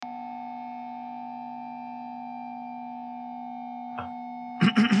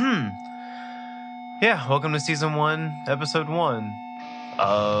Yeah, welcome to season 1, episode 1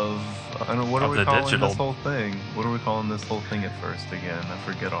 of, I don't know, what are we calling this whole thing? What are we calling this whole thing at first again? I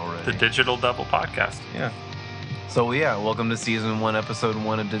forget already. The Digital Devil Podcast. Yeah. So yeah, welcome to season 1, episode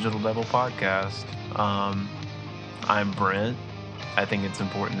 1 of Digital Devil Podcast. I'm Brent. I think it's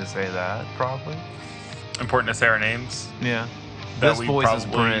important to say that, probably. Important to say our names. Yeah. This voice is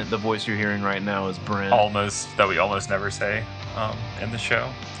Brent. The voice you're hearing right now is Brent. That we almost never say in the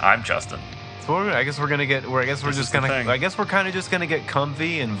show. I'm Justin. So I guess we're gonna get. I guess we're kind of just gonna get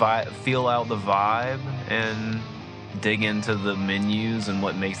comfy and feel out the vibe and dig into the menus and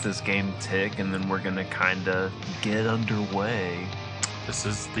what makes this game tick, and then we're gonna kind of get underway. This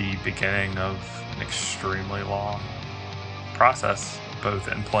is the beginning of an extremely long process, both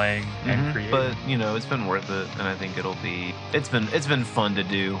in playing and creating. But it's been worth it, and I think it's been fun to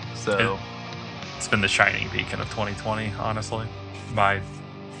do. So it's been the shining beacon of 2020. Honestly, my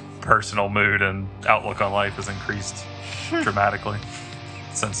personal mood and outlook on life has increased dramatically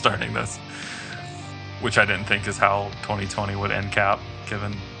since starting this, which I didn't think is how 2020 would end cap,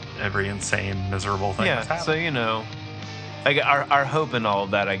 given every insane, miserable thing that's happened. So our hope in all of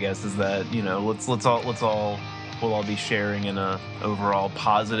that, I guess, is that we'll all be sharing in a overall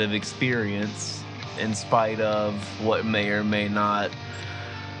positive experience, in spite of what may or may not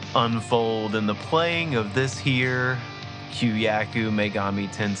unfold in the playing of this here Kyu-Yaku Megami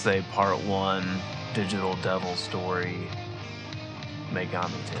Tensei Part 1 Digital Devil Story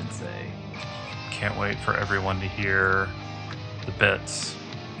Megami Tensei. Can't wait for everyone to hear the bits,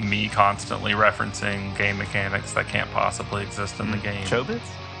 me constantly referencing game mechanics that can't possibly exist in the game. Chobits?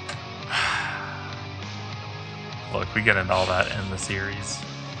 Look, we get into all that in the series.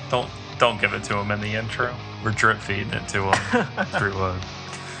 Don't give it to them in the intro. We're drip feeding it to them through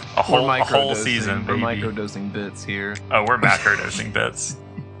a whole season, baby. We're microdosing bits here. Oh, we're macrodosing bits.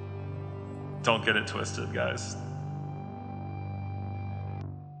 Don't get it twisted, guys.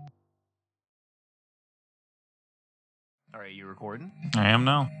 All right, you recording? I am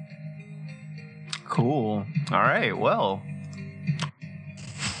now. Cool. All right, well.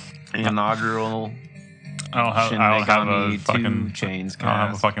 Inaugural I don't have a fucking Chains cast. I don't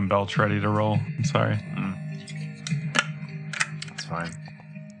have a fucking belch ready to roll. I'm sorry. That's fine.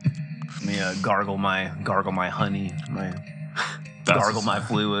 Let me gargle my honey, gargle my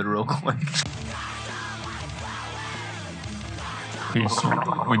fluid real quick. We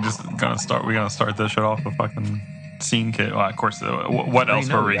gonna start this shit off with fucking scene kit. Well, of course. What else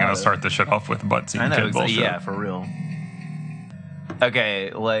were we gonna start this shit off with but scene kit bullshit? Yeah, for real.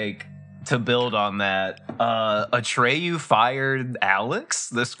 Okay, to build on that, Atreyu fired Alex,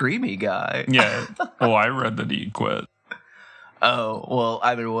 the Screamy guy. Yeah. Well, I read that he quit. Oh, well,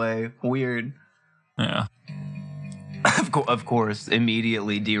 either way, weird. Yeah. Of course,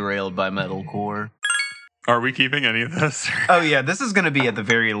 immediately derailed by metalcore. Are we keeping any of this? Oh, yeah, this is going to be at the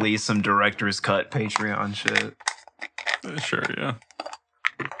very least some director's cut Patreon shit. Sure, yeah.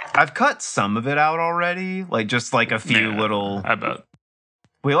 I've cut some of it out already, just a few little... I bet.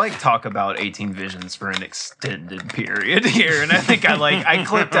 We talk about 18 Visions for an extended period here, and I think I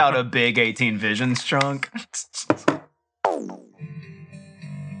clipped out a big 18 Visions chunk.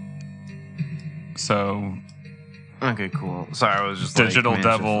 So, okay, cool. Sorry, I was just Digital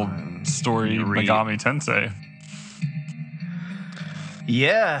Devil Story Megami Tensei.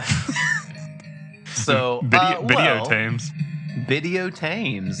 Yeah. So video tames. Video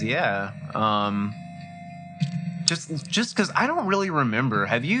tames, yeah. Just because I don't really remember.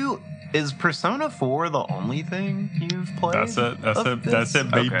 Is Persona 4 the only thing you've played? That's it,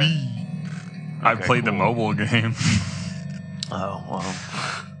 baby. Okay. I played the mobile game. Oh, well.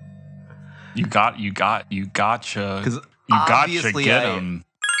 You gotcha. You gotcha get them.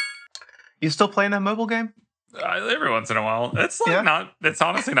 You still playing that mobile game? Every once in a while. It's it's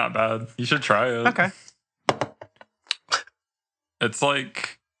honestly not bad. You should try it. Okay. It's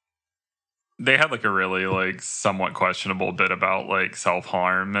they had a really somewhat questionable bit about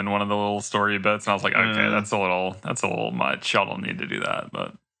self-harm in one of the little story bits, and I was like, okay, that's a little much. Y'all don't need to do that,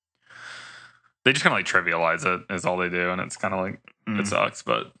 but they just kind of trivialize it is all they do, and it's kind of it sucks,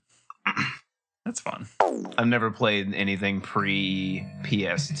 but it's fun. I've never played anything pre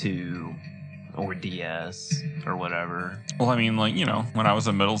PS2 or DS or whatever. Well, I mean, when I was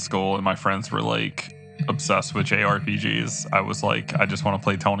in middle school and my friends were obsessed with JRPGs, I was I just want to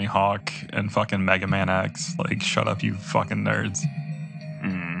play Tony Hawk and fucking Mega Man X. Shut up, you fucking nerds.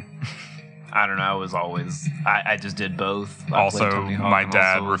 I don't know. I just did both. Also, my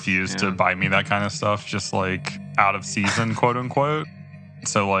dad refused to buy me that kind of stuff, just out of season, quote unquote.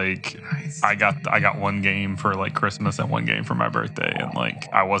 So like Nice. I got one game for like Christmas and one game for my birthday, and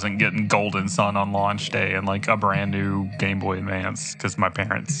like I wasn't getting Golden Sun on launch day and like a brand new Game Boy Advance because my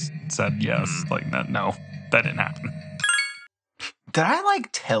parents said yes. Like no, that didn't happen. Did I like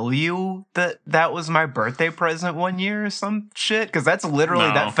tell you that was my birthday present one year or some shit? Because that's literally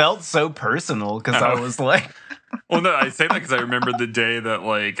No. that felt so personal. Because I was like, Well, no, I say that because I remember the day that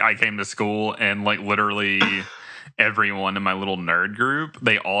like I came to school and like literally everyone in my little nerd group,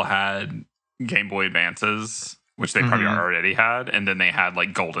 they all had Game Boy Advances, which they probably already had, and then they had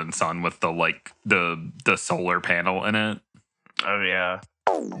like Golden Sun with the like the solar panel in it. oh yeah,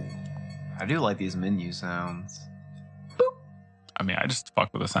 I do like these menu sounds. I mean, I just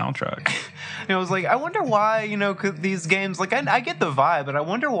fuck with the soundtrack. I was like, I wonder why, these games, like, I get the vibe, but I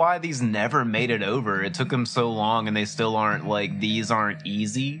wonder why these never made it over. It took them so long, and they still aren't, like, these aren't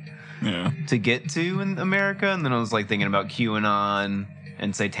easy to get to in America. And then I was, like, thinking about QAnon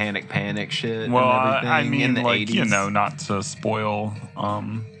and Satanic Panic shit Well, and everything I mean, in the like, 80s. not to spoil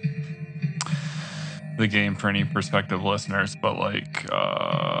the game for any prospective listeners, but, like,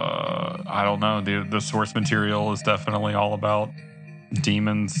 I don't know. The source material is definitely all about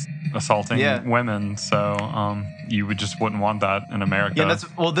demons assaulting women, so you wouldn't want that in America. Yeah,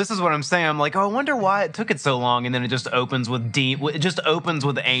 this is what I'm saying. I'm like, oh, I wonder why it took it so long, and then it just opens with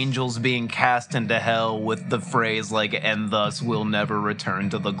angels being cast into hell with the phrase like, and thus will never return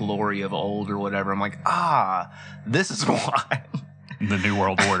to the glory of old or whatever. I'm like, this is why. The New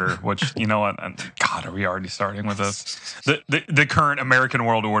World Order, which, you know what? God, are we already starting with this? The current American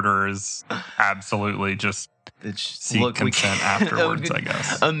world order is absolutely just seek consent afterwards, I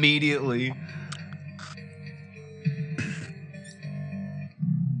guess. Immediately.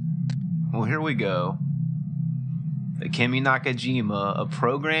 Well, here we go. Akemi Nakajima, a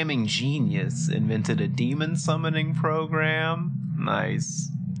programming genius, invented a demon summoning program.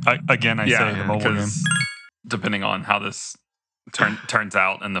 Nice. I say the mobile game. Depending on how this turns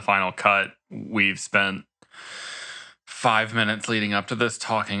out in the final cut, we've spent 5 minutes leading up to this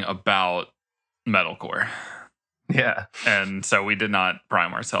talking about metalcore. Yeah. And so we did not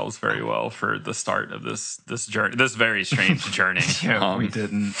prime ourselves very well for the start of this journey, this very strange journey. Yeah, we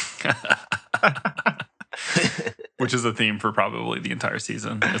didn't. Which is a theme for probably the entire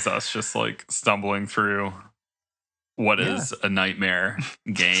season. Is us just like stumbling through what is a nightmare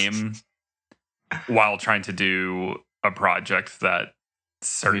game while trying to do a project that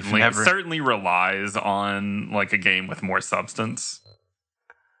certainly relies on like a game with more substance,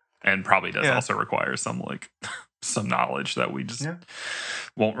 and probably does also require some like some knowledge that we just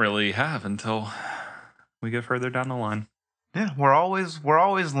won't really have until we get further down the line. Yeah, we're always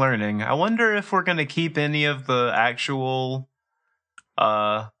learning. I wonder if we're gonna keep any of the actual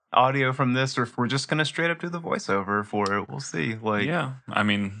audio from this, or if we're just gonna straight up do the voiceover for it. We'll see. Like, yeah, I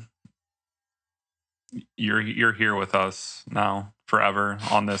mean, you're here with us now forever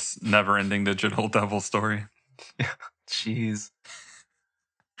on this never-ending digital devil story. Jeez.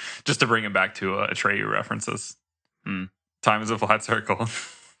 Just to bring it back to Atreyu references. Time is a flat circle.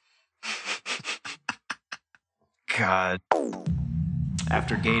 God.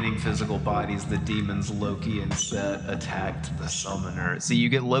 After gaining physical bodies, the demons Loki and Set attacked the summoner. See, you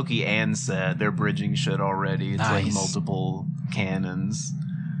get Loki and Set. They're bridging shit already. It's like multiple cannons.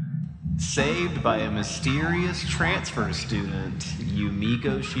 Saved by a mysterious transfer student,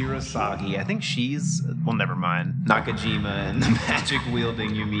 Yumiko Shirasagi. I think she's... Well, never mind. Nakajima and the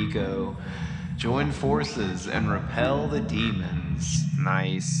magic-wielding Yumiko join forces and repel the demons.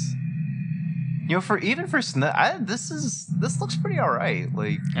 Nice. For this looks pretty alright.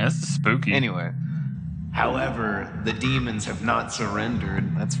 Like, yeah, this is spooky. Anyway. However, the demons have not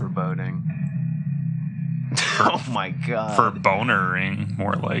surrendered. That's foreboding. Oh my god. For bonering,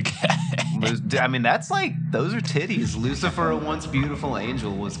 more like. I mean, that's like, those are titties. Lucifer, a once beautiful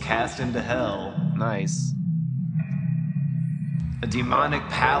angel, was cast into hell. Nice. A demonic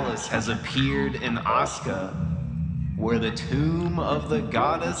palace has appeared in Asuka, where the tomb of the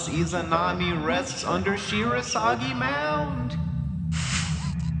goddess Izanami rests under Shirasagi Mound.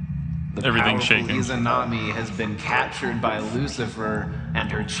 The Everything's powerful shaking. Izanami has been captured by Lucifer and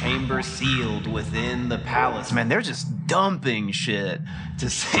her chamber sealed within the palace. Man, they're just dumping shit to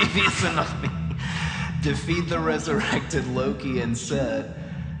save Izanami, defeat the resurrected Loki and Set,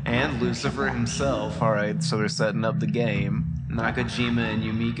 and Lucifer himself. Alright, so they're setting up the game. Nakajima and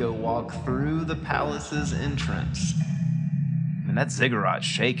Yumiko walk through the palace's entrance. And that ziggurat's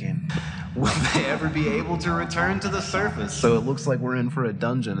shaking. Will they ever be able to return to the surface? So it looks like we're in for a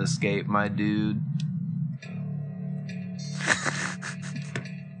dungeon escape, my dude.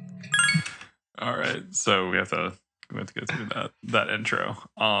 All right, so we have to We have to go through that intro.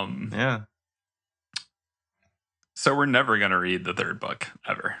 Yeah. So we're never going to read the third book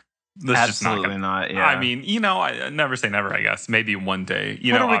ever. This Absolutely just not. Yeah. I mean, I never say never, I guess. Maybe one day.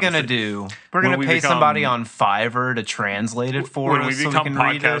 What are we going to do? We're going to pay somebody on Fiverr to translate it for us. When we become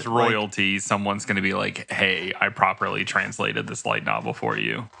podcast royalty, someone's going to be like, hey, I properly translated this light novel for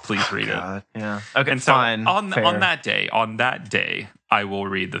you. Please read it. Yeah. Okay, and so fine. On that day, I will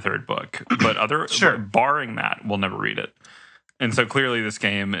read the third book. But barring that, we'll never read it. And so clearly this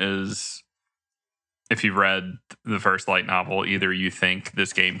game is... If you've read the first light novel, either you think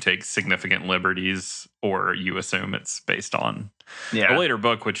this game takes significant liberties or you assume it's based on a later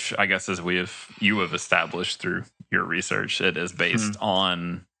book, which I guess as you have established through your research, it is based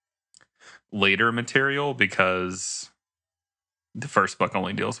on later material because the first book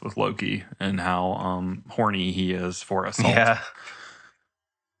only deals with Loki and how horny he is for assault. Yeah.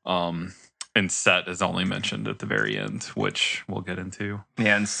 And Set is only mentioned at the very end, which we'll get into.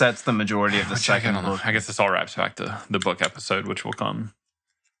 Yeah, and Set's the majority of the second book. I guess this all wraps back to the book episode, which will come.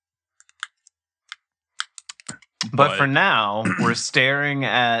 But for now, we're staring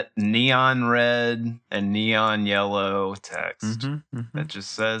at neon red and neon yellow text that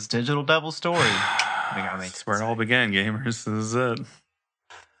just says Digital Devil Story. That's where it all began, gamers. This is it.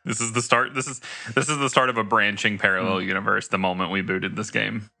 This is the start. This is the start of a branching parallel universe. The moment we booted this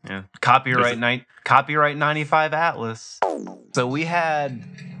game, copyright 95 Atlas. So we had,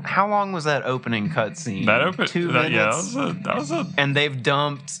 how long was that opening cutscene? 2 minutes. Yeah, that was a. And they've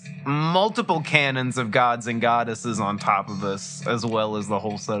dumped multiple cannons of gods and goddesses on top of us, as well as the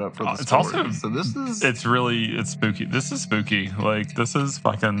whole setup for the story. It's spooky. This is spooky. Like this is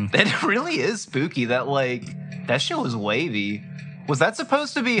fucking. It really is spooky. That shit was wavy. Was that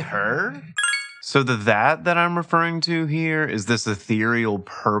supposed to be her? So that I'm referring to here is this ethereal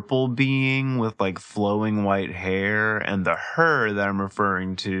purple being with like flowing white hair, and the her that I'm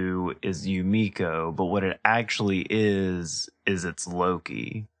referring to is Yumiko, but what it actually is it's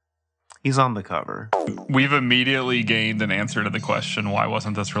Loki. He's on the cover. We've immediately gained an answer to the question, why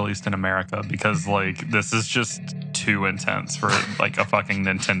wasn't this released in America? Because like this is just too intense for like a fucking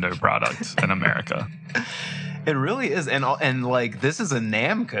Nintendo product in America. It really is, and like this is a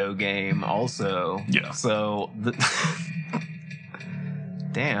Namco game, also. Yeah. So,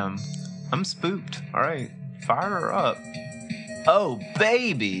 damn, I'm spooked. All right, fire her up. Oh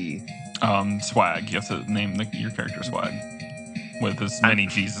baby. Swag. You have to name your character Swag with as many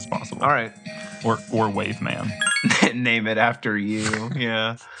G's as possible. All right. Or Wave Man. Name it after you.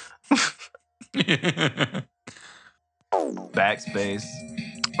 Yeah. Backspace.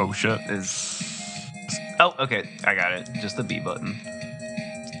 Oh shit. Oh, okay. I got it. Just the B button.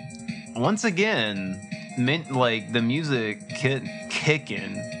 Once again, like the music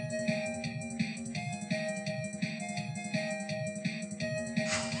kicking.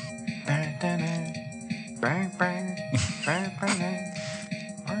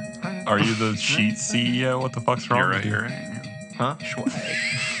 Are you the Sheet CEO? What the fuck's wrong with you? You're right. Huh? Swag.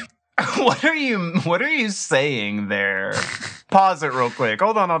 What are you saying there? Pause it real quick.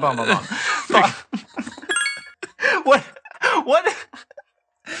 Hold on. What?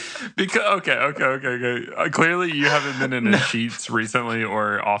 Because okay. Clearly, you haven't been in the sheets recently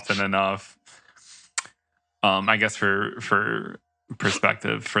or often enough. I guess for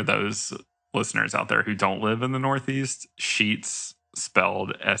perspective for those listeners out there who don't live in the Northeast, Sheetz,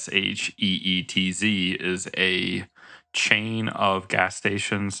 spelled SHEETZ, is a chain of gas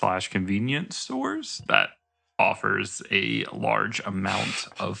stations / convenience stores that offers a large amount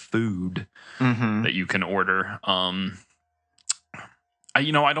of food that you can order. I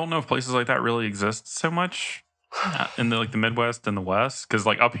don't know if places like that really exist so much in the Midwest and the West, because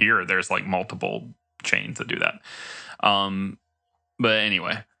like up here there's like multiple chains that do that. But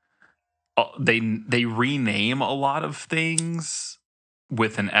anyway, they rename a lot of things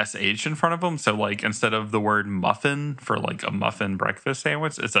with an SH in front of them. So like instead of the word muffin for like a muffin breakfast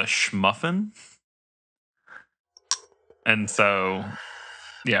sandwich, it's a schmuffin. And so,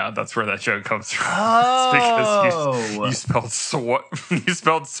 yeah, that's where that joke comes from. Oh, because you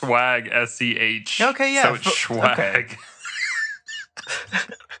spelled swag SCH. Okay, yeah. So it's swag. Okay.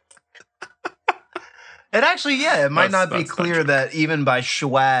 It actually, it might not be clear that even by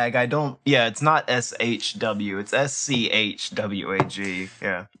swag, it's not SHW, it's SCHWAG.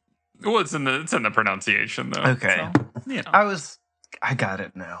 Yeah. Well, it's in the pronunciation though. Okay. So, I got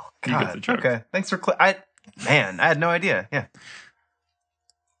it now. God. You get the joke. Okay. Thanks for I had no idea. Yeah.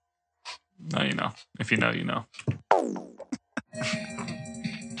 Now you know. If you know, you know.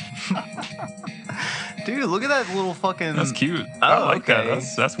 Dude, look at that little fucking. That's cute. Oh, I like okay. that.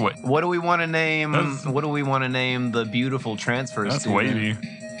 That's what. What do we want to name? That's- What do we want to name the beautiful transfer That's student? wavy,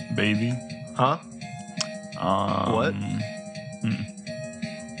 baby. Huh? What?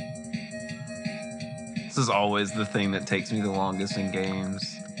 This is always the thing that takes me the longest in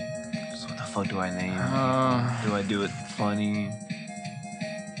games. So what the fuck do I name? Do I do it funny?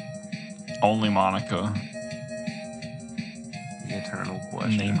 Only Monica. The eternal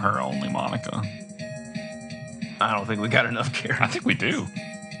question. Name her Only Monica. I don't think we got enough I characters. think we do.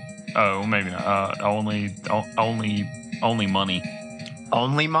 Oh, maybe not. Only money.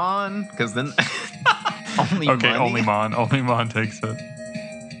 Only Mon? Because then. Only Okay, money? Only Mon. Only Mon takes it.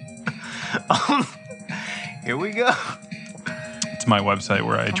 Here we go. It's my website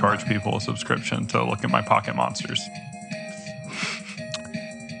where I charge people a subscription to look at my pocket monsters.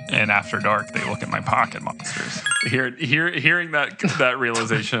 And after dark, they look at my pocket monsters. Hearing that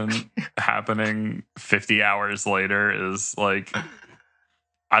realization happening 50 hours later is like,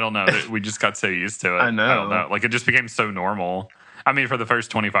 I don't know. We just got so used to it. I know. I don't know. Like, it just became so normal. I mean, for the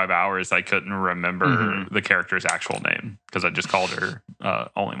first 25 hours, I couldn't remember the character's actual name because I just called her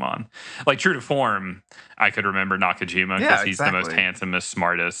Only Mon. Like, true to form, I could remember Nakajima because he's the most handsomest,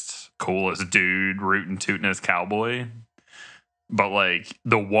 smartest, coolest dude, rootin' tootin' as cowboy. But, like,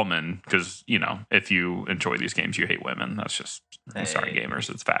 the woman, because, you know, if you enjoy these games, you hate women. That's just, I'm sorry, gamers,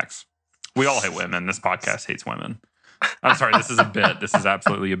 it's facts. We all hate women. This podcast hates women. I'm sorry, this is a bit. This is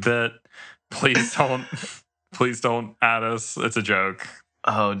absolutely a bit. Please don't add us. It's a joke.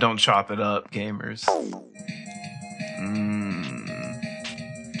 Oh, don't chop it up, gamers.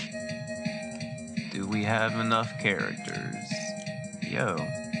 Do we have enough characters? Yo.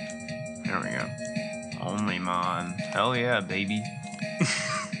 There we go. Only Mon. Hell yeah, baby.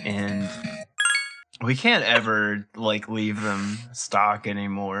 And we can't ever, like, leave them stock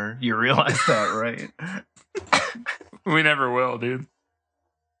anymore. You realize that, right? We never will, dude.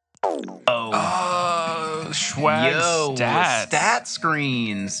 Swag stat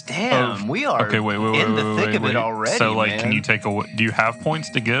screens. Damn, we are okay, wait, in the thick of it already. So, like, man. can you take away? Do you have points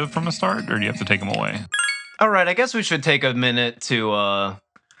to give from the start, or do you have to take them away? All right, I guess we should take a minute the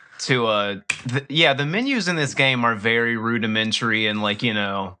menus in this game are very rudimentary and, like, you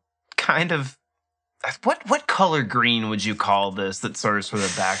know, kind of. What color green would you call this that serves for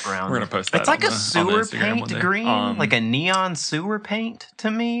the background? We're gonna post that. It's like on a the sewer Instagram paint one day. green, like a neon sewer paint to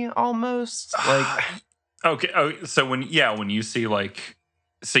me, almost. Like, okay. Oh, so when you see, like,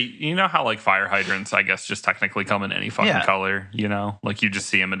 so you know how, like, fire hydrants, I guess, just technically come in any fucking color. You know, like, you just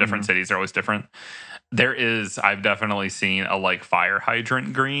see them in different cities. They're always different. I've definitely seen a, like, fire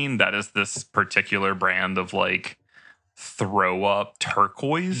hydrant green that is this particular brand of, like, throw up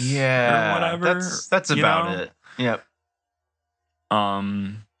turquoise, or whatever. That's about it. Yep.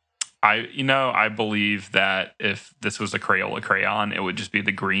 I believe that if this was a Crayola crayon, it would just be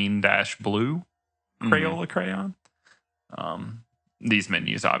the green-blue Crayola crayon. These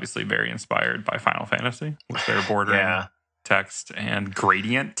menus obviously very inspired by Final Fantasy with their bordering text and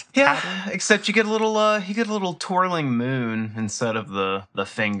gradient. Yeah, except you get a little twirling moon instead of the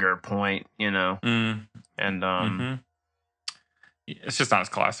finger point, you know. And it's just not as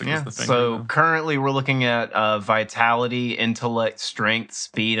classic as the finger. So currently we're looking at vitality, intellect, strength,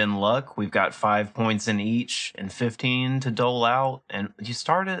 speed, and luck. We've got 5 points in each and 15 to dole out. And you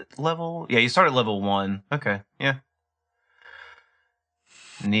start at level 1. Okay, yeah.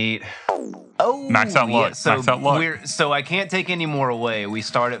 Neat. Oh, max out luck. So max out luck. So I can't take any more away. We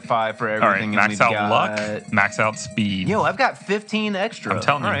start at 5 for everything. All right, max out luck, max out speed. Yo, I've got 15 extra. I'm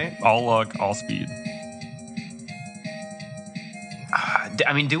telling you, all luck, all speed.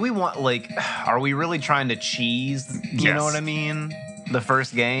 I mean, do we want, like, are we really trying to cheese, you know what I mean? The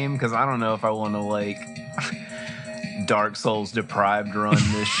first game? Because I don't know if I want to, like, Dark Souls deprived run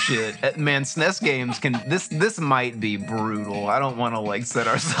this shit. Man, SNES games this might be brutal. I don't want to, like, set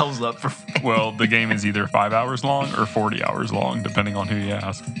ourselves up for Well, the game is either 5 hours long or 40 hours long, depending on who you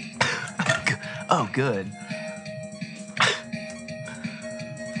ask. Oh, good.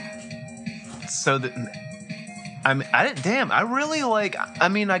 So I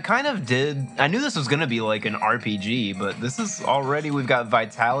knew this was going to be like an RPG, but this is already, we've got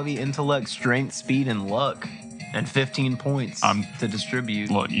vitality, intellect, strength, speed, and luck, and 15 points to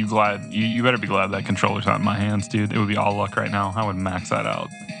distribute. Look, you better be glad that controller's not in my hands, dude. It would be all luck right now. I would max that out.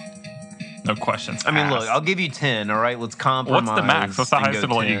 No questions I mean, asked. look, I'll give you 10, all right? Let's compromise. What's the max? What's the highest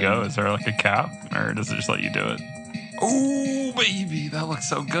it'll let you 10. go? Is there, like, a cap? Or does it just let you do it? Oh, baby, that looks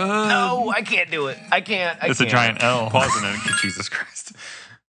so good. No, I can't do it. I can't. It's a giant L. Pause in it. Jesus Christ.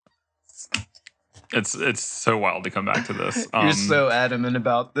 It's so wild to come back to this. You're so adamant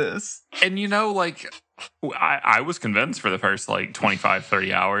about this. And like I was convinced for the first like 25,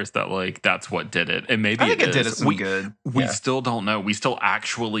 30 hours that like that's what did it. And maybe I think it did is. us some good. We still don't know. We still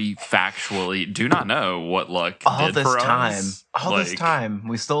actually factually do not know what luck did for us. All this time.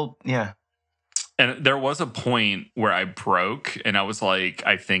 We still, And there was a point where I broke and I was like,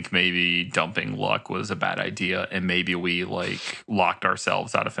 I think maybe dumping luck was a bad idea. And maybe we like locked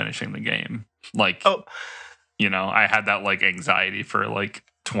ourselves out of finishing the game. Like, I had that like anxiety for like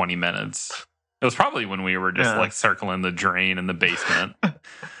 20 minutes. It was probably when we were just like circling the drain in the basement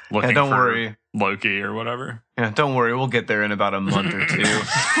looking for worry. Loki or whatever. Yeah, don't worry. We'll get there in about a month or two.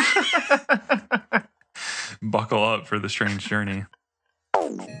 Buckle up for the strange journey.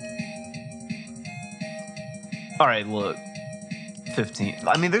 All right, look. 15.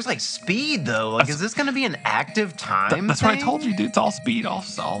 I mean, there's like speed though. Like, is this going to be an active time? That's what I told you, dude. It's all speed, all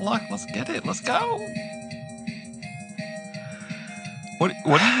luck. Let's get it. Let's go. What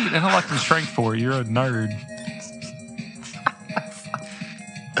do you need intellect and strength for? You're a nerd.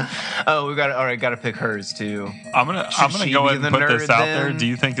 Oh, gotta pick hers too. I'm gonna go ahead and put this out there. Do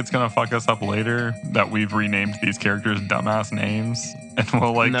you think it's gonna fuck us up later that we've renamed these characters dumbass names? And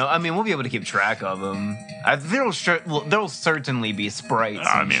we'll like No, I mean we'll be able to keep track of them. There'll certainly be sprites.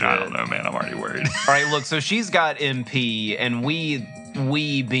 I mean, I don't know, man. I'm already worried. All right, look. So she's got MP, and we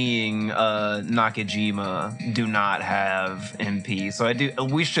being Nakajima do not have MP. So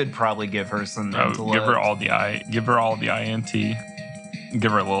we should probably give her some intellect. Give her all the INT.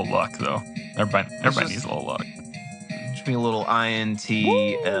 Give her a little luck though. Everybody needs a little luck. Should be a little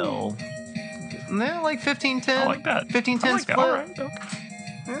INTL. Yeah, like 15-10. I like that. 15-10 split. All right. Okay.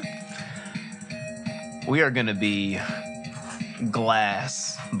 Yeah. We are gonna be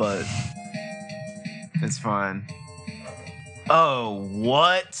glass, but it's fine. Oh,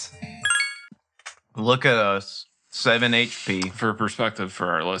 what? Look at us. 7 HP. For perspective for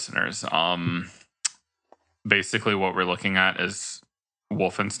our listeners, basically what we're looking at is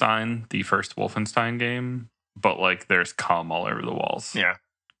Wolfenstein, the first Wolfenstein game, but like there's cum all over the walls. Yeah.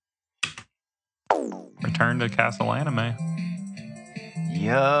 Return to Castle Anime.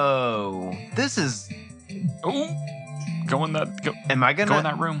 Yo, this is. Ooh, go in that. Am I gonna go in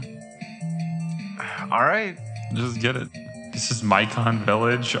that room? All right. Just get it. This is Mycon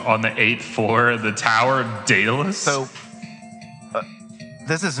Village on the 8th floor of the Tower of Daedalus. So,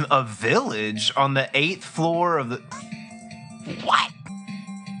 this is a village on the 8th floor of the. What?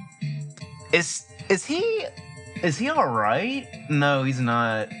 Is he all right? No, he's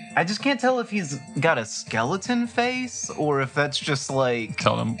not. I just can't tell if he's got a skeleton face or if that's just like.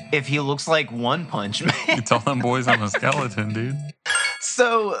 Tell them if he looks like One Punch Man. You tell them boys I'm a skeleton, dude.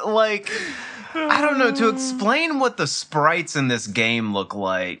 So, like, I don't know, to explain what the sprites in this game look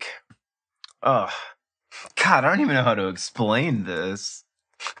like. Oh, God, I don't even know how to explain this.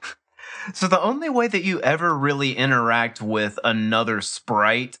 So the only way that you ever really interact with another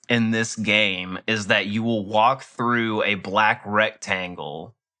sprite in this game is that you will walk through a black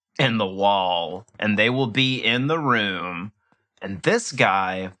rectangle in the wall, and they will be in the room. And this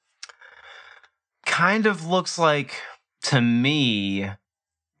guy kind of looks like, to me,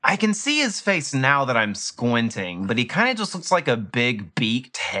 I can see his face now that I'm squinting, but he kind of just looks like a big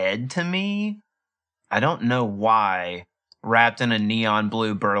beaked head to me. I don't know why. Wrapped in a neon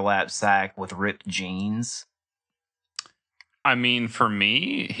blue burlap sack with ripped jeans. I mean, for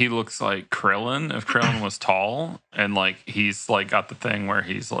me, he looks like Krillin. If Krillin was tall, and like he's like got the thing where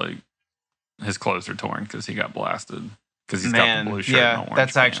he's like his clothes are torn because he got blasted because he's got the blue shirt. Yeah, and orange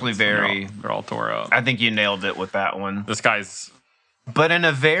that's actually pants. very. They're all tore up. I think you nailed it with that one. This guy's. But in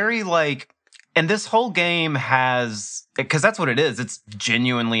a very like, and this whole game has, because that's what it is. It's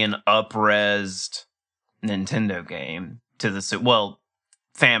genuinely an up-resed Nintendo game. To the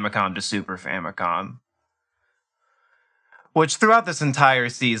Famicom to Super Famicom, which throughout this entire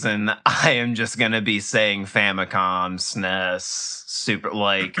season I am just gonna be saying Famicom, SNES, Super.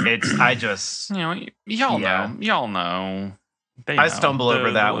 Like it's, I just y'all know. I stumble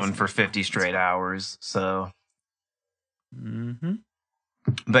over that one for 50 straight hours. So,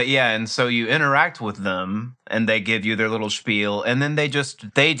 But yeah, and so you interact with them, and they give you their little spiel, and then they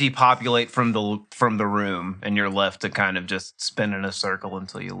depopulate from the room, and you're left to kind of just spin in a circle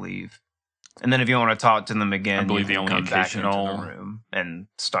until you leave. And then if you want to talk to them again, I believe you the only come back into occasional the room and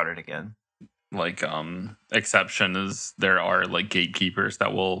start it again. Like exception is there are like gatekeepers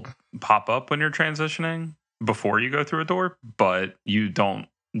that will pop up when you're transitioning before you go through a door, but you don't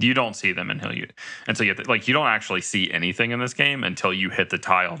see them until you don't actually see anything in this game until you hit the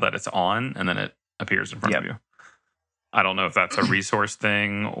tile that it's on, and then it appears in front of you. I don't know if that's a resource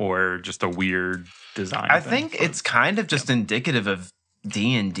thing or just a weird design. I think it's kind of just indicative of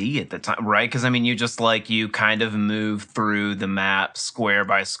D&D at the time, right? Because I mean, you kind of move through the map square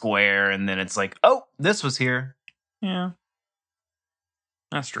by square, and then it's like, oh, this was here. Yeah,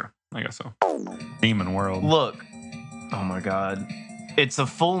 that's true. I guess so. Demon World. Look, oh my god, it's a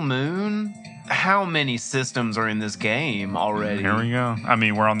full moon. How many systems are in this game already? Here we go. I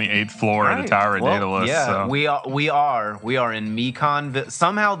mean, we're on the 8th floor of the Tower of Daedalus. Yeah, so. we are in Mekon.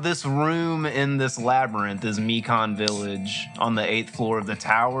 Somehow, this room in this labyrinth is Mekon Village on the 8th floor of the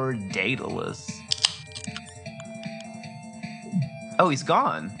Tower Daedalus. Oh, he's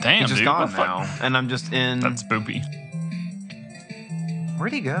gone. Damn, he's just dude, gone now, and I'm just in. That's spoopy.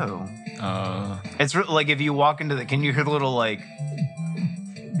 Where'd he go? It's like if you walk into the. Can you hear the little like?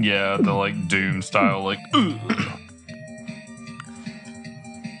 Yeah, the like Doom style, like.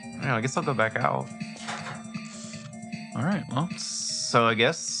 Yeah, I guess I'll go back out. All right, well. So I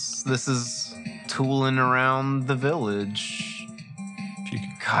guess this is tooling around the village.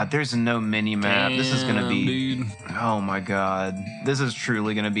 God, there's no mini map. This is gonna be. Dude. Oh my god, this is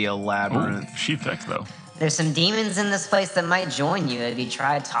truly gonna be a labyrinth. Ooh, sheep effects though. There's some demons in this place that might join you. Have you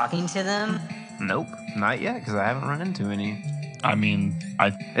tried talking to them? Nope, not yet, because I haven't run into any. I mean,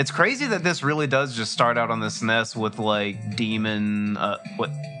 It's crazy that this really does just start out on the SNES with like demon,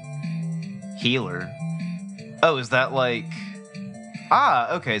 healer. Oh, is that like?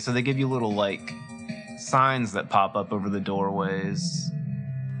 Ah, okay. So they give you little like signs that pop up over the doorways.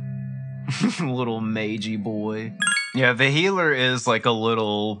 Little magey boy. Yeah, the healer is like a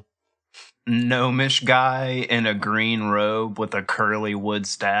little gnomish guy in a green robe with a curly wood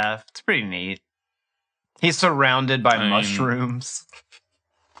staff. It's pretty neat. He's surrounded by mushrooms.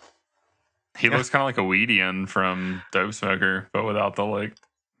 He looks kind of like a Weedian from Dope Smoker, but without the like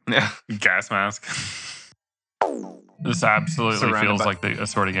gas mask. This absolutely Surrounded feels by- like a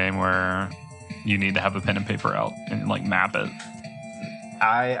sort of game where you need to have a pen and paper out and like map it.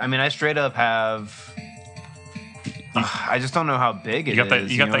 I mean, I straight up have. I just don't know how big it You got that?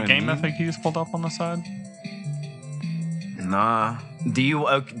 is, You got know that what game I mean? mythic you just pulled up on the side? Nah. Do you?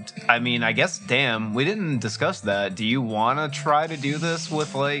 I mean, I guess. Damn, we didn't discuss that. Do you want to try to do this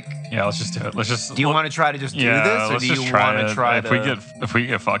with like? Yeah, let's just do it. Let's just. Do you want to try to just do this, or let's do just you want to it. try if to? If we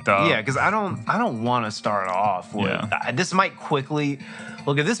get fucked up? Yeah, because I don't want to start off with. Yeah. This might quickly.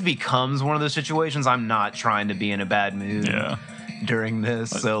 Look, if this becomes one of those situations, I'm not trying to be in a bad mood. Yeah. During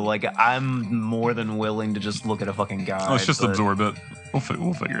this, so like I'm more than willing to just look at a fucking guide. Let's just but- absorb it.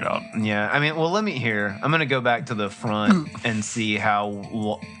 We'll figure it out. Yeah, I mean, well, let me hear. I'm gonna go back to the front and see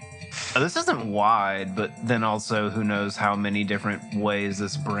how. This isn't wide, but then also who knows how many different ways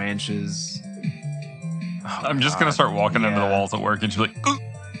this branches. Oh, I'm just gonna start walking into the walls at work and she's like, "Ooh."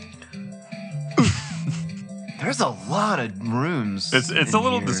 There's a lot of rooms. It's a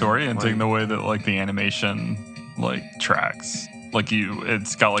little here. disorienting Like, the way that like the animation like tracks. Like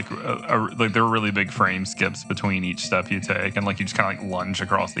it's got like like there are really big frame skips between each step you take, and like you just kind of like lunge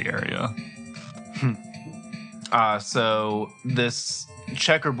across the area. So this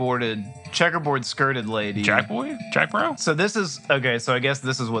checkerboard skirted lady. Jack boy, Jack bro. So this is okay. So I guess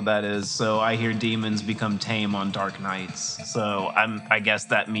this is what that is. So I hear demons become tame on dark nights. So I guess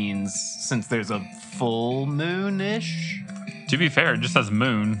that means since there's a full moon-ish. To be fair, it just says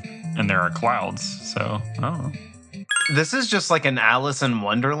moon, and there are clouds. So I don't know. This is just like an Alice in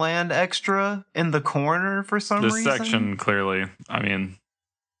Wonderland extra in the corner for some This reason. section clearly, I mean,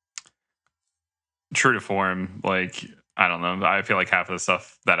 true to form, like, I don't know. I feel like half of the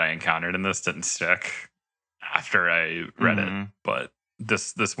stuff that I encountered in this didn't stick after I read it. But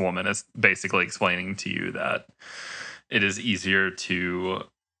this woman is basically explaining to you that it is easier to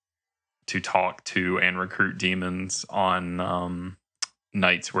talk to and recruit demons on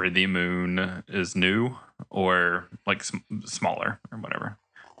nights where the moon is new or like smaller or whatever.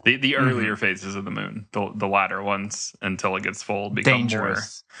 The earlier phases of the moon, the latter ones until it gets full, become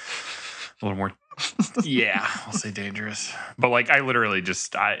Dangerous. a little more. Yeah, I'll say dangerous. But like, I literally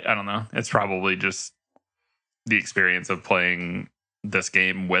just, I don't know. It's probably just the experience of playing this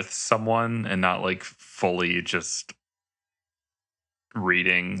game with someone and not like fully just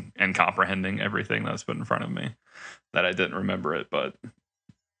reading and comprehending everything that's put in front of me that I didn't remember it. But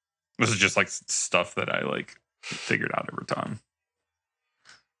this is just like stuff that I like figured out over time,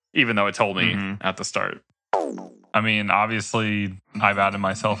 even though it told me at the start. I mean, obviously, I've added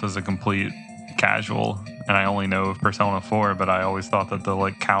myself as a complete casual, and I only know of Persona 4, but I always thought that the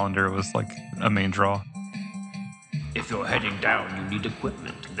like calendar was like a main draw. If you're heading down, you need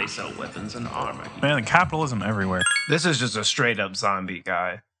equipment. They sell weapons and armor. Man, capitalism everywhere. This is just a straight up zombie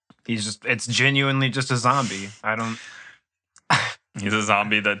guy. It's genuinely just a zombie. He's a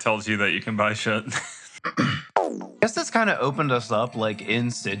zombie that tells you that you can buy shit. I guess this kind of opened us up like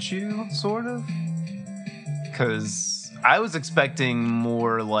in situ, sort of. Because I was expecting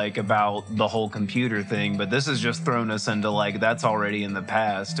more like about the whole computer thing, but this has just thrown us into like that's already in the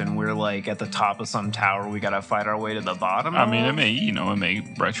past, and we're like at the top of some tower. We gotta fight our way to the bottom. I mean, it may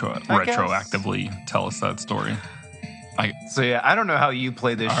retroactively tell us that story. So yeah, I don't know how you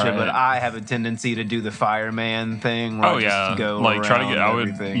play this shit, but I have a tendency to do the fireman thing. Where I just go like try to get.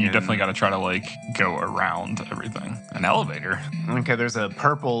 everything You definitely got to try to like go around everything. An elevator. Okay, there's a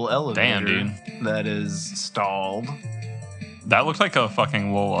purple elevator. Damn, dude. That is stalled. That looks like a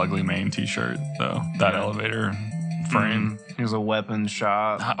fucking Lil Ugly Mane t-shirt, though. That elevator frame. Here's a weapon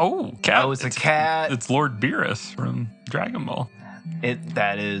shop. Cat. Oh, it's a cat. It's Lord Beerus from Dragon Ball. We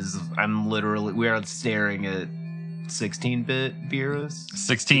are staring at 16-bit Beerus.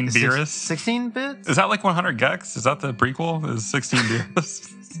 16 Beerus? 16 bits? Is that like 100 Gex? Is that the prequel? Is 16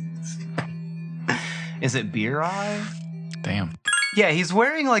 Beerus? Is it Beer Eye? Damn. Yeah, he's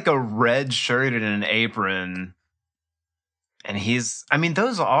wearing like a red shirt and an apron. And that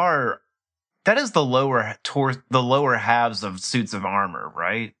is the lower halves of suits of armor,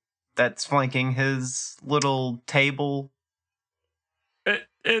 right? That's flanking his little table.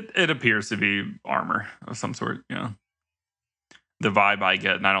 It appears to be armor of some sort, yeah. The vibe I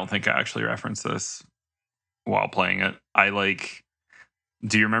get, and I don't think I actually referenced this while playing it.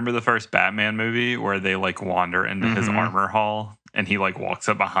 Do you remember the first Batman movie where they like wander into his armor hall and he like walks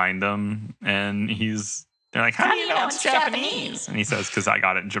up behind them and they're like, how do you know it's Japanese? And he says, because I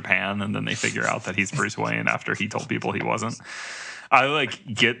got it in Japan. And then they figure out that he's Bruce Wayne after he told people he wasn't. I like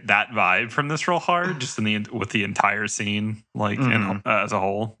get that vibe from this real hard, just with the entire scene, like as a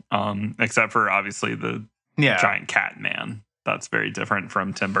whole, except for obviously the giant cat man. That's very different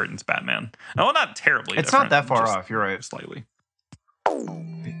from Tim Burton's Batman. Well, not terribly. It's not that far off. You're right. Slightly.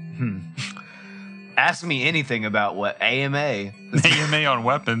 Ask me anything about what AMA. AMA on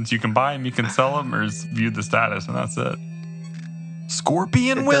weapons. You can buy them, you can sell them, or view the status, and that's it.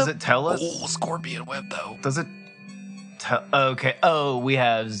 Scorpion whip. Does it tell us? Oh, scorpion whip though. Does it? Okay. Oh, we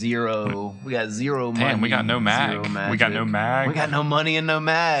have zero. We got zero money. Damn, we got no mag. We got no mag. We got no money and no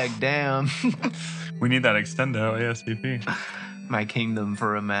mag. Damn. We need that extendo ASAP. My kingdom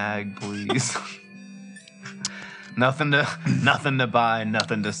for a mag, please. Nothing to buy,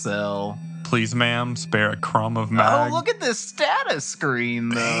 nothing to sell. Please, ma'am, spare a crumb of mag. Oh, look at this status screen,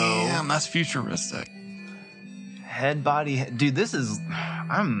 though. Damn, that's futuristic. Head, body, dude. This is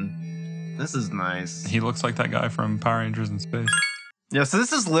nice. He looks like that guy from Power Rangers in Space. Yeah, so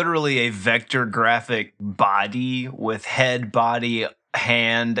this is literally a vector graphic body with head, body,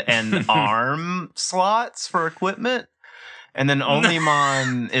 hand, and arm slots for equipment. And then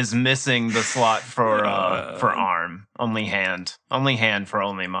Onlymon is missing the slot for arm. Only hand for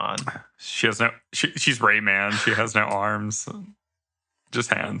Onlymon. She has no. She's Rayman. She has no arms,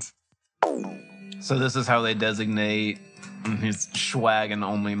 just hands. So this is how they designate his swag and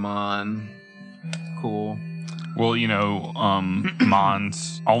Onlymon. Cool. Well,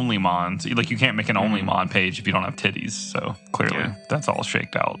 Onlymons. Like you can't make an Onlymon page if you don't have titties. So clearly, that's all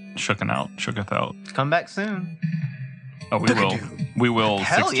shooketh out. Come back soon. Oh, we will. We will.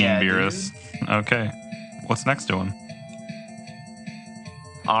 Hell 16 yeah, Beerus. Okay. What's next to him?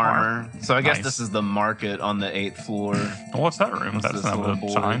 Armor. So I guess Nice. this is the market on the 8th floor. Well, what's that room? What's That's this not little a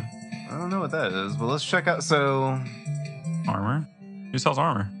boy? sign. I don't know what that is, but let's check out. So Armor. Who sells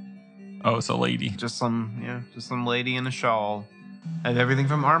armor? Oh, it's a lady. just some lady in a shawl. I have everything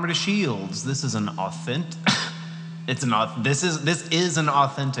from armor to shields. This is an authentic. This is an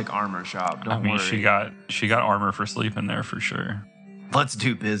authentic armor shop. Don't worry. she got armor for sleeping there for sure. Let's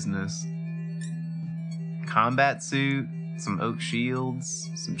do business. Combat suit, some oak shields,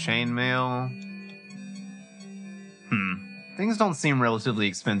 some chainmail. Things don't seem relatively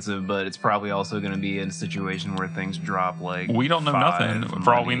expensive, but it's probably also going to be in a situation where things drop like. We don't know 5 nothing.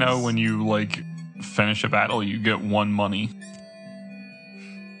 For all we know, monies. when you like finish a battle, you get 1 money.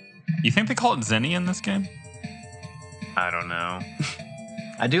 You think they call it Zenny in this game? I don't know.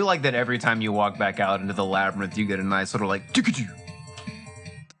 I do like that every time you walk back out into the labyrinth, you get a nice little like.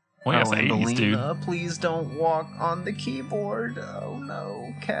 Well, yes, 80s, dude. Angelina, please don't walk on the keyboard. Oh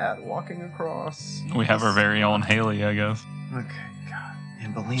no, cat walking across. We have our very own Haley, I guess. Okay, God.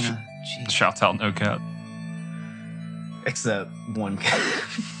 Angelina, jeez. Shouts out, no cat. Except one cat.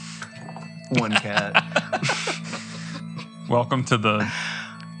 One cat. Welcome to the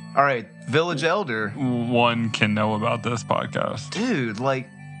All right, Village Elder. one can know about this podcast. Dude, like,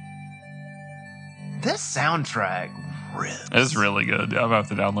 this soundtrack rips. It's really good. I'm about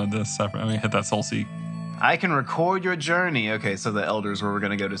to download this separate. I mean, hit that Soul Seek. I can record your journey. Okay, so the elders where we're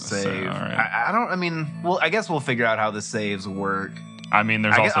gonna go to save. all right. I mean, well, I guess we'll figure out how the saves work. I mean,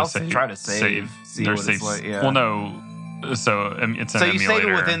 there's I guess also I'll try to save, see There's what it's saves. like, yeah. Well, no. So it's an So you emulator. save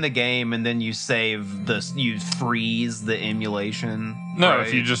it within the game, and then you you freeze the emulation. No, right?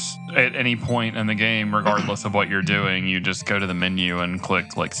 if you just at any point in the game, regardless of what you're doing, you just go to the menu and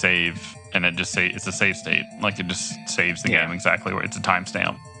click like save, and it just it's a save state. Like it just saves the game exactly where it's a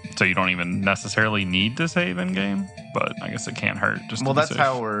timestamp. So you don't even necessarily need to save in game, but I guess it can't hurt. Just well, to be that's safe.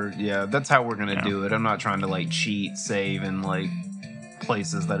 how we're gonna do it. I'm not trying to like cheat save in like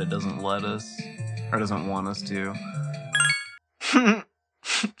places that it doesn't let us or doesn't want us to.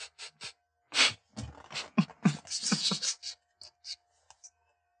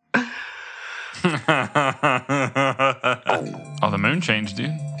 Oh, the moon changed,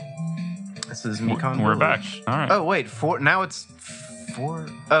 dude. This is Mekon We're back. Village. All right. Oh wait, now it's 4.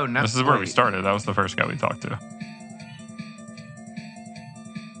 Oh, now This is where we started. That was the first guy we talked to.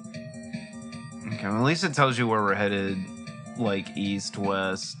 Okay, well, at least it tells you where we're headed, like east,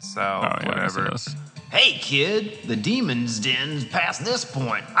 west, south, Oh, yeah, I guess it whatever. does. Hey, kid, the demon's den's past this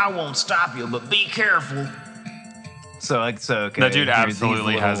point. I won't stop you, but be careful. So okay. That dude here's these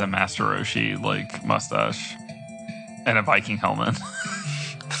absolutely has a little- Master Roshi like mustache and a Viking helmet,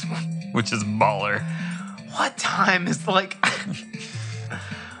 which is baller. What time is like?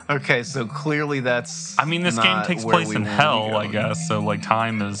 Okay, so clearly that's. I mean, this game not takes where place we in wanna hell, be I going. guess. So like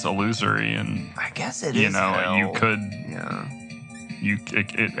time is illusory, and I guess it you is. know hell. you could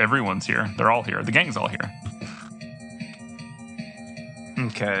Yeah. everyone's here. They're all here. The gang's all here.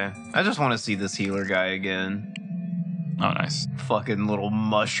 Okay. I just want to see this healer guy again. Oh, nice. Fucking little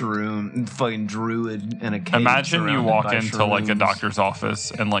mushroom, fucking druid in a cave. Imagine you surrounded walk by into like a shrooms. doctor's office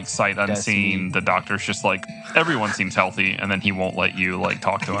and like sight That's unseen, me. the doctor's just like, everyone seems healthy, and then he won't let you like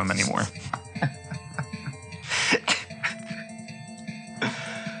talk to him anymore.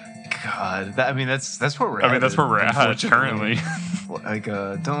 God, I mean that's where we're. I mean, that's where we're at unfortunately. currently. Like,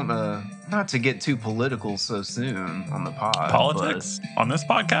 don't not to get too political so soon on the pod. Politics on this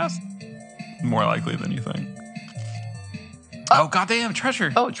podcast? More likely than you think. Oh, goddamn, treasure.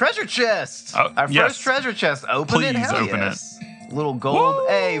 But, treasure chest! Oh, Our yes. first treasure chest. Open it. Please Hell open yes. Little gold. Woo!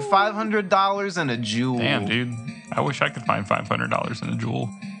 Hey, $500 and a jewel. Damn, dude. I wish I could find $500 in a jewel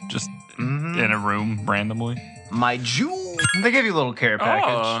just Mhm. in a room randomly. My jewel. They give you a little care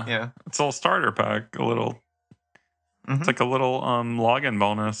package. Yeah. It's a little starter pack, a little. Mhm. It's like a little login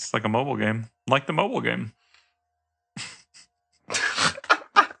bonus, like a mobile game, like the mobile game.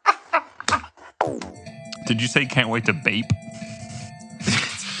 Did you say can't wait to vape?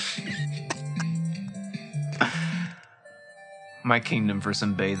 My kingdom for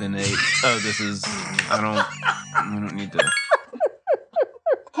some bathing ape. Oh, this is. I don't need to.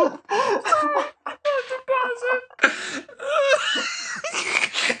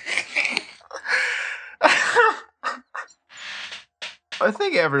 I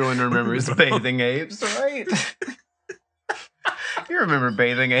think everyone remembers bathing apes, right? You remember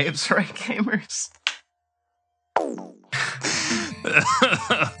bathing apes, right, gamers?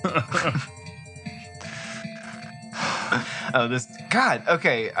 Oh, this. God.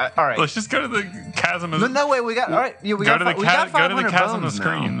 Okay. All right. Let's just go to the chasm of. No, wait. We got. All right. Yeah, we go got. to the We got go to the 500 chasm of bones now.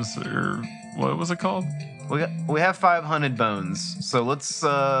 screams, or what was it called? We have 500 bones. So let's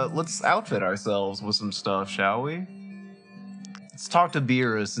outfit ourselves with some stuff, shall we? Let's talk to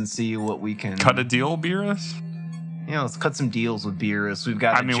Beerus and see what we can Cut a deal, Beerus. Yeah, let's cut some deals with Beerus. We've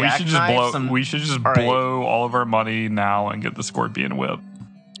got. I mean, we should just All right. blow all of our money now and get the Scorpion Whip.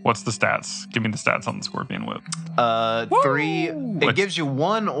 What's the stats? Give me the stats on the Scorpion Whip. 3. It What's- gives you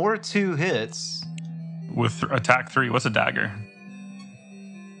 1 or 2 hits. With attack 3, what's a dagger?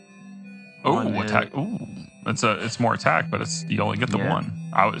 Oh, One attack. hit. Ooh, it's more attack, but you only get the Yeah.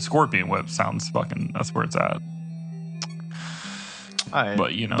 one. Scorpion Whip sounds fucking. That's where it's at. All right.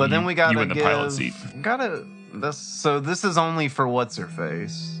 But you know, but then we gotta you in the give. pilot seat. This is only for what's her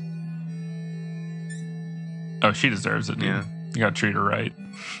face. Oh, she deserves it, dude. Yeah. You gotta treat her right.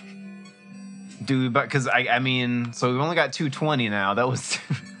 Dude, but because I mean, so we've only got 220 now. That was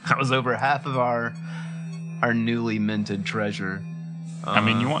that was over half of our newly minted treasure. I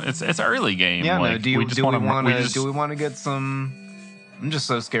mean, you want it's early game. Yeah, like, no. Do we just want wanna- to get some? I'm just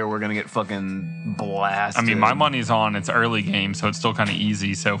so scared we're gonna get fucking blasted. I mean, my money's on it's early game, so it's still kind of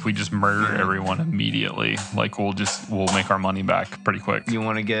easy. So if we just murder Yeah. everyone immediately, like we'll make our money back pretty quick. You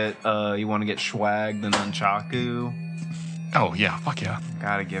want to get Schwag the nunchaku? Oh yeah, fuck yeah.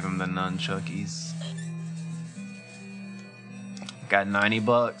 Gotta give him the nunchuckies. Got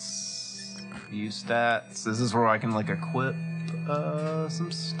 $90. Use stats. This is where I can like equip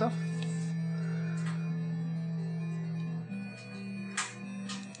some stuff.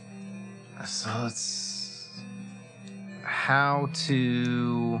 So let's how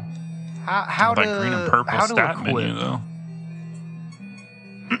to how that to green and purple how to stat equip. menu though.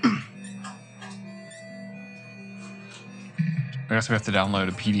 I guess we have to download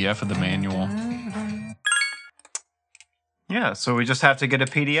a PDF of the manual. Yeah, so we just have to get a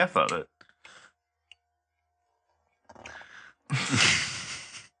PDF of it.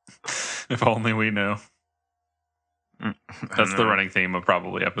 If only we knew. That's the running theme of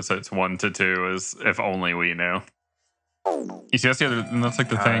probably episodes 1 to 2 is if only we knew. You see, that's the other, and that's like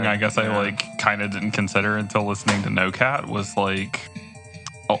the thing I guess I like kind of didn't consider until listening to NoCat was like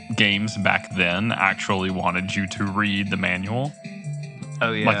games back then actually wanted you to read the manual.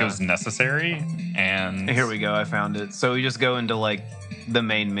 Oh yeah, Like it was necessary. And here we go. I found it. So we just go into like the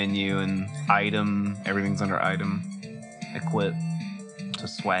main menu and item. Everything's under item. Equip to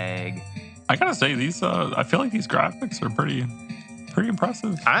swag. I gotta say these. I feel like these graphics are pretty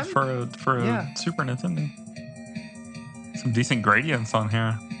impressive for a Super Nintendo. Some decent gradients on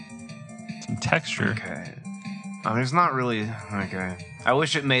here. Some texture. Okay. There's not really. Okay. I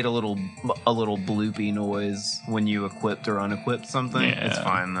wish it made a little bloopy noise when you equipped or unequipped something. Yeah. It's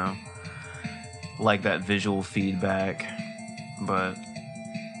fine though. Like that visual feedback. But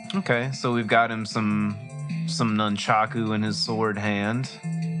okay, so we've got him some nunchaku in his sword hand.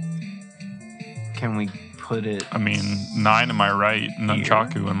 Can we put it? I mean, 9 in my right,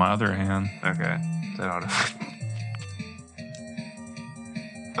 nunchaku in my other hand. Okay. That ought to.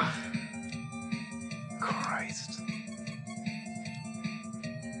 Christ.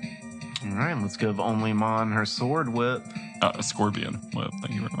 All right, let's give Only Mon her sword whip. A scorpion whip.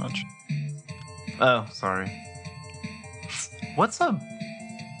 Thank you very much. Oh, sorry. What's a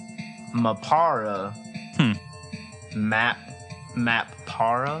Mapara?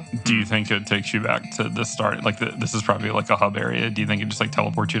 Map-para? Do you think it takes you back to the start? Like this is probably like a hub area. Do you think it just like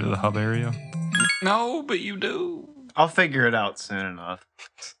teleports you to the hub area? No, but you do. I'll figure it out soon enough.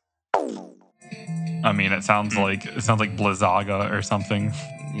 I mean, it sounds like Blizzaga or something.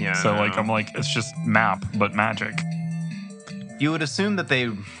 Yeah. So like I'm like it's just map but magic. You would assume that they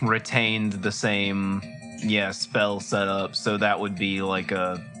retained the same spell setup, so that would be like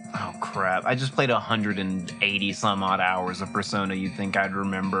a oh crap. I just played 180 some odd hours of Persona. You'd think I'd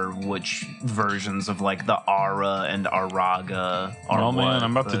remember which versions of like the Ara and Araga are. Well, man, what,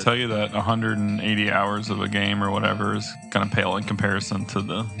 I'm about to tell you that 180 hours of a game or whatever is kind of pale in comparison to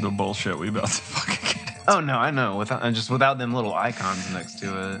the bullshit we about to fucking get. Oh no, I know. Without them little icons next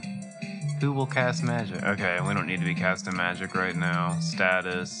to it. Who will cast magic? Okay, we don't need to be casting magic right now.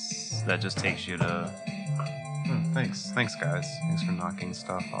 Status. That just takes you to. Thanks, guys. Thanks for knocking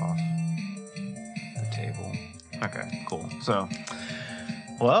stuff off the table. Okay, cool. So,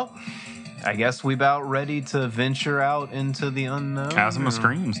 well, I guess we about ready to venture out into the unknown. Chasm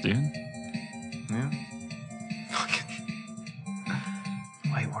Screams, dude. Yeah.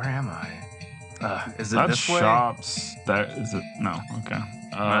 Wait, where am I? Is it That's this way? shops. That is it? No. Okay.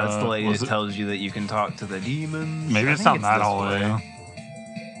 That's the lady was that it- tells you that you can talk to the demons. Maybe I it's think not that this all the way.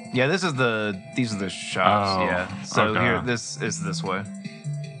 Yeah, these are the shops. Oh, Yeah. So okay. here, this is this way.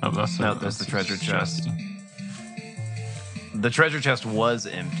 Oh, that's the treasure chest. The treasure chest was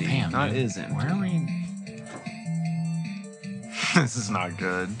empty. Damn, Not dude. is empty. Where are we? This is not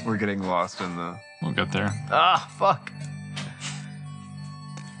good. We're getting lost in the. We'll get there. Ah, fuck.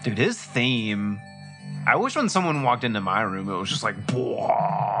 Dude, his theme. I wish when someone walked into my room, it was just like,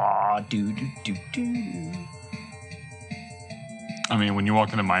 blah, do do do do. I mean, when you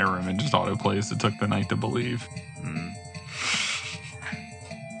walk into my room, it just auto plays. It took the night to believe.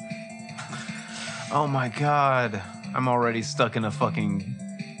 Oh my god. I'm already stuck in a fucking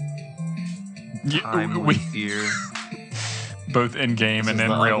time loop here. Both in game This and is in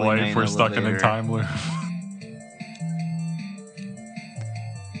the real ugly life, main we're stuck in a elevator. time loop.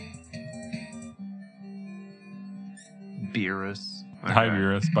 Beerus. Hi, Okay.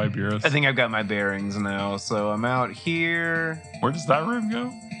 Beerus. Bye, Beerus. I think I've got my bearings now, so I'm out here. Where does that room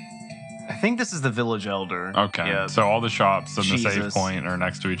go? I think this is the village elder. Okay. Yeah. So all the shops and the save Jesus. point are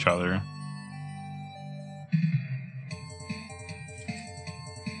next to each other.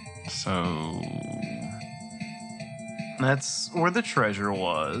 So That's where the treasure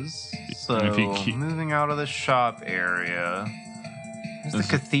was. So And if you keep- moving out of the shop area. There's Is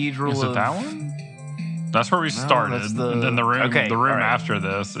the it- cathedral is of it that one? That's where we started. that's the- And then the room okay, the room all right. after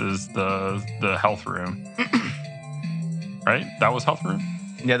this is the health room. Right? That was health room?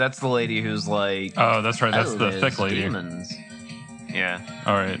 Yeah, that's the lady who's like Oh, that's right. That's "Oh, the there's thick lady. demons." Yeah.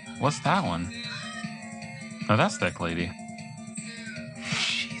 All right. What's that one? Oh, that's thick lady.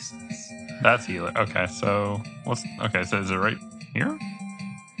 Jesus. That's healer. Okay, so what's okay? So is it right here?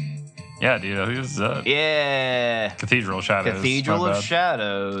 Yeah, dude. I think this is it. Yeah. Cathedral of Shadows. Cathedral My of bad.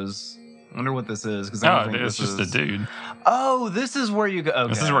 Shadows. I wonder what this is because I No, don't think it's this just is. a dude. Oh, this is where you go. Okay.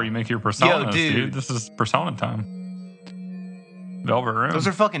 This is where you make your personas, dude. dude. This is persona time. Velvet Room. Those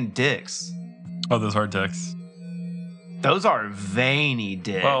are fucking dicks. Oh, those are dicks. Those are veiny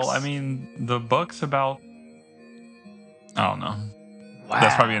dicks. Well, I mean, the book's about. I don't know. wow.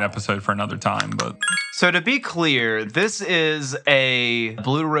 That's probably an episode for another time, but So to be clear, this is a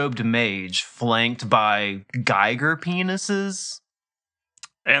blue-robed mage flanked by Geiger penises.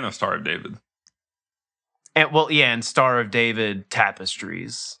 and the Star of David. And well, yeah, and Star of David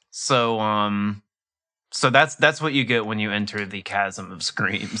tapestries. So so that's what you get when you enter the chasm of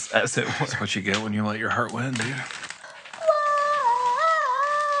screams, as it were. That's what you get when you let your heart win, dude.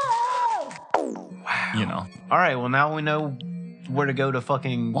 You know. All right, well now we know where to go to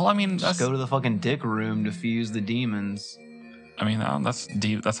fucking. Well, I mean, just go to the fucking dick room to fuse the demons. I mean,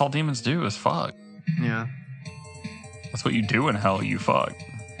 that's all demons do is fuck. Yeah. That's what you do in hell. You fuck.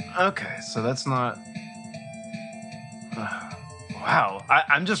 Okay, so that's not. Wow,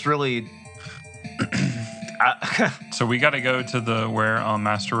 I'm just really. So we got to go to the where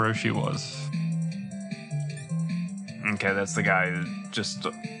Master Roshi was. Okay, that's the guy who just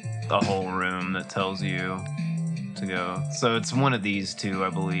a whole room that tells you to go. So it's one of these two, I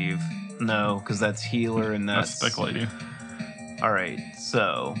believe. No, because that's healer and That's Thick Lady. All right,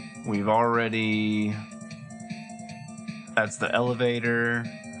 so we've already. That's the elevator.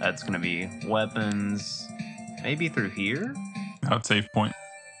 That's gonna be weapons. Maybe through here. Out save point.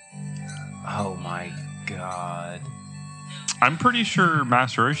 Oh my god. I'm pretty sure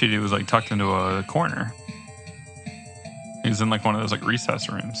Master Roshi was like tucked into a corner. He was in like one of those like recess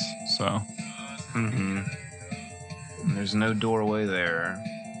rooms. So Mm-hmm. There's no doorway there.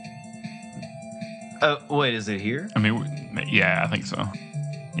 Oh, wait, is it here? I mean, yeah, I think so.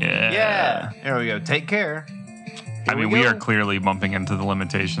 Yeah. Yeah. There we go. Take care. I Here mean, we go. are clearly bumping into the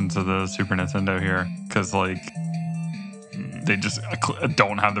limitations of the Super Nintendo here because, like, they just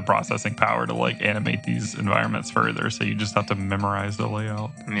don't have the processing power to, like, animate these environments further. So you just have to memorize the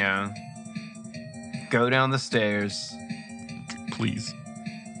layout. Yeah. Go down the stairs. Please.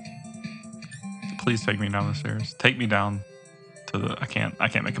 Please take me down the stairs. Take me down to the. I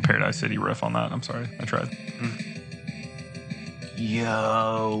can't make a Paradise City riff on that. I'm sorry. I tried.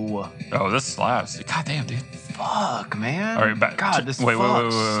 Yo. Oh, this slaps. God damn, dude. Fuck, man. All right, back. God, this wait,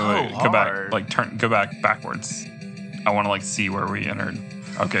 fucks so Go back. hard. Like go back backwards. I want to like see where we entered.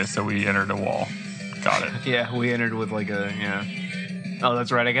 Okay, so we entered a wall. Got it. Yeah, we entered with like a Oh,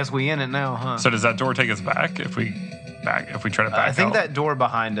 that's right. I guess we in it now, huh? So does that door take us back if we try to back I think out? that door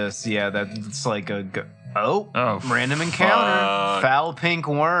behind us. Yeah, that's like a. Oh, random encounter. fuck. Foul pink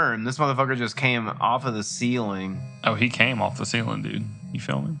worm. This motherfucker just came off of the ceiling. Oh, he came off the ceiling, dude. You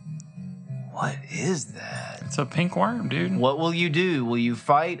feel me? What is that? It's a pink worm, dude. What will you do? Will you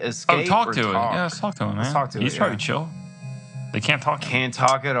fight, escape, Oh, talk or to it. talk? Yeah, let's talk to him, man. Let's talk to He's it, probably yeah. chill. They can't talk. Can't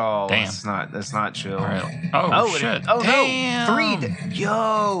talk at all. Damn. That's not chill. All right. Oh, Oh, shit. Oh Damn. no!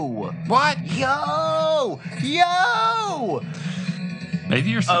 Yo! What? Yo! Maybe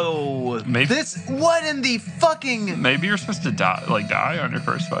you're. Oh, Maybe- this. What in the fucking? Maybe you're supposed to die on your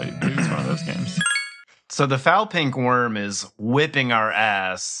first fight. Maybe it's one of those games. So the foul pink worm is whipping our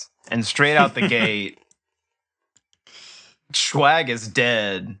ass, and straight out the gate, Schwag is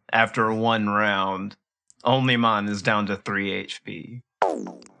dead after one round. Onlymon is down to 3 HP.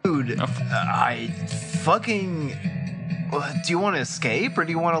 Dude, I fucking. Do you want to escape or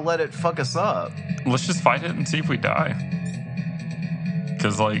do you want to let it fuck us up? Let's just fight it and see if we die.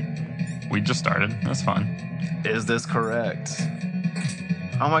 Because, like, we just started. That's fine. Is this correct?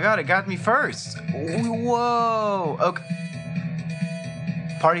 Oh my god, it got me first. Whoa. Okay.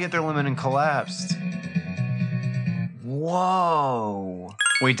 Party hit their limit and collapsed. Whoa.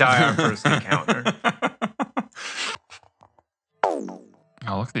 We die our first encounter.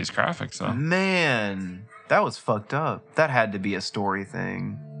 Oh, look at these graphics, though. Man, that was fucked up. That had to be a story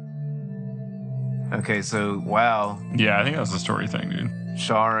thing. Okay, so, wow. Yeah, I think that's a story thing, dude.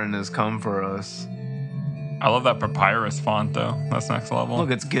 Sharon has come for us. I love that papyrus font, though. That's next level.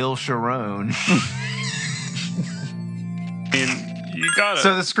 Look, it's Gil Sharon. I mean, you got it.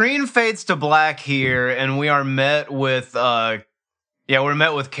 So the screen fades to black here, and we are met with, we're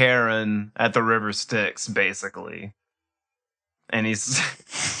met with Karen at the River Styx, basically. And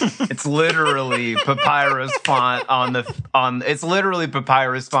it's literally papyrus font it's literally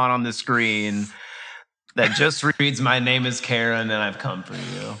papyrus font on the screen that just reads, "My name is Karen, and I've come for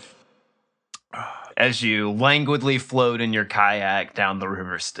you." As you languidly float in your kayak down the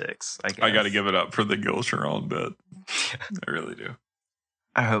River Styx, I guess. I got to give it up for the Gil Sharon bit. I really do.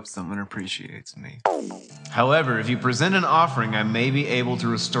 I hope someone appreciates me. However, if you present an offering, I may be able to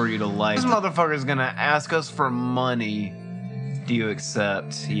restore you to life. This motherfucker's gonna ask us for money. Do you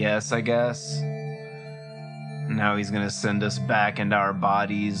accept? Yes, I guess. Now he's gonna send us back into our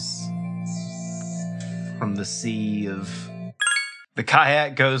bodies from the sea of... The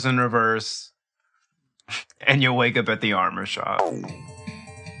kayak goes in reverse, and you wake up at the armor shop.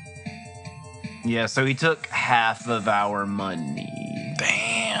 Yeah, so he took half of our money.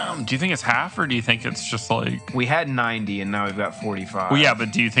 Damn. Do you think it's half, or do you think it's just like... We had 90, and now we've got 45. Well, yeah,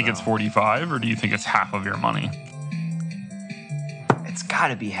 but do you think it's 45, or do you think it's half of your money? It's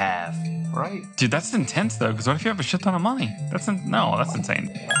gotta be half, right? Dude, that's intense, though, because what if you have a shit ton of money? That's insane.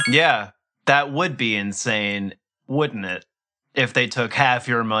 Yeah, that would be insane, wouldn't it? If they took half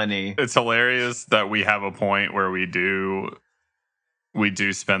your money. It's hilarious that we have a point where we do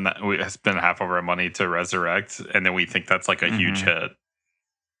spend half of our money to resurrect, and then we think that's like a huge hit.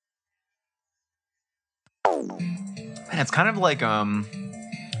 Man, it's kind of like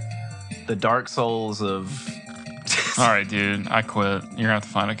the Dark Souls of... All right, dude, I quit. You're gonna have to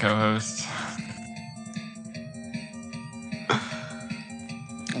find a co-host.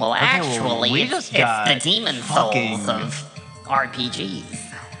 Well, actually, we it's just the got demon fucking- souls of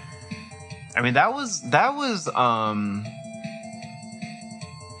RPGs. I mean, that was I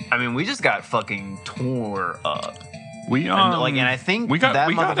mean, we just got fucking tore up. We And I think we got that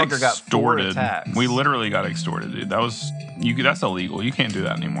we got motherfucker got 4 extorted. attacks. We literally got extorted, dude. That's illegal. You can't do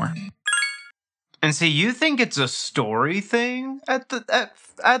that anymore. And see, you think it's a story thing at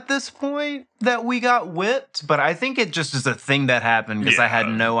this point that we got whipped, but I think it just is a thing that happened because I had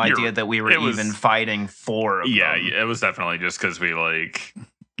no idea that we were even fighting 4 of them. Yeah, it was definitely just because we like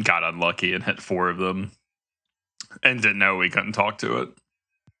got unlucky and hit 4 of them, and didn't know we couldn't talk to it.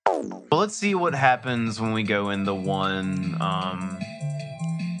 Well, let's see what happens when we go in the one.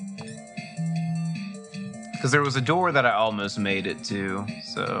 Because there was a door that I almost made it to,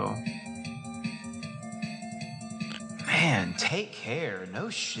 so. Man, take care. No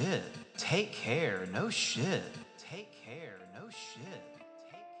shit. Take care. No shit. Take care. No shit. Take care.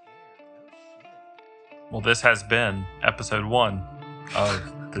 No shit. Well, this has been episode 1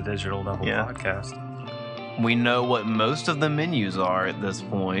 of the Digital Devil Podcast. We know what most of the menus are at this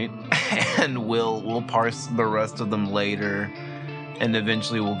point, and we'll parse the rest of them later, and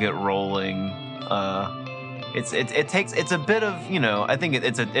eventually we'll get rolling. It's a bit of, you know, I think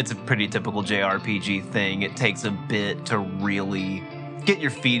it's a pretty typical JRPG thing. It takes a bit to really get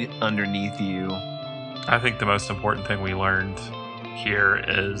your feet underneath you. I think the most important thing we learned here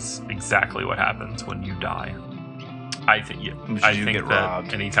is exactly what happens when you die. I think that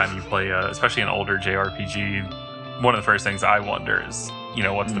robbed. anytime you play, especially an older JRPG, one of the first things I wonder is, you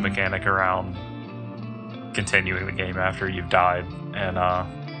know, what's the mechanic around continuing the game after you've died? And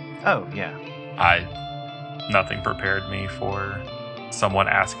nothing prepared me for someone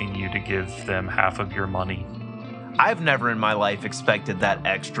asking you to give them half of your money. I've never in my life expected that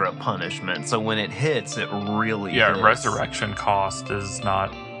extra punishment, so when it hits, it really hits. Resurrection cost is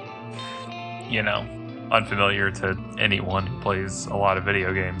not, you know, unfamiliar to anyone who plays a lot of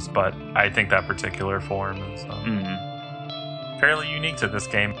video games, but I think that particular form is fairly unique to this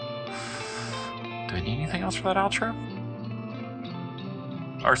game. Do we need anything else for that outro?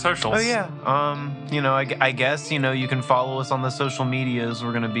 Our socials. Oh yeah. You know, I guess, you know, you can follow us on the social medias.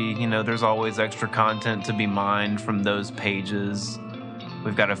 We're gonna be, you know, there's always extra content to be mined from those pages.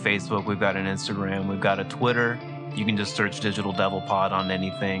 We've got a Facebook, we've got an Instagram, we've got a Twitter. You can just search Digital Devil Pod on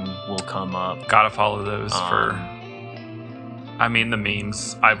anything, will come up. Gotta follow those for, I mean, the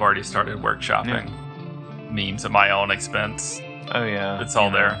memes. I've already started workshopping memes at my own expense. Oh yeah. It's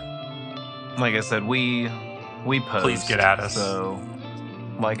all there. Like I said, we post. Please get at us. So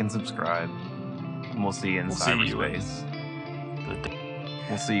like and subscribe. And we'll see you in cyberspace.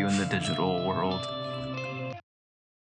 We'll see you in the digital world.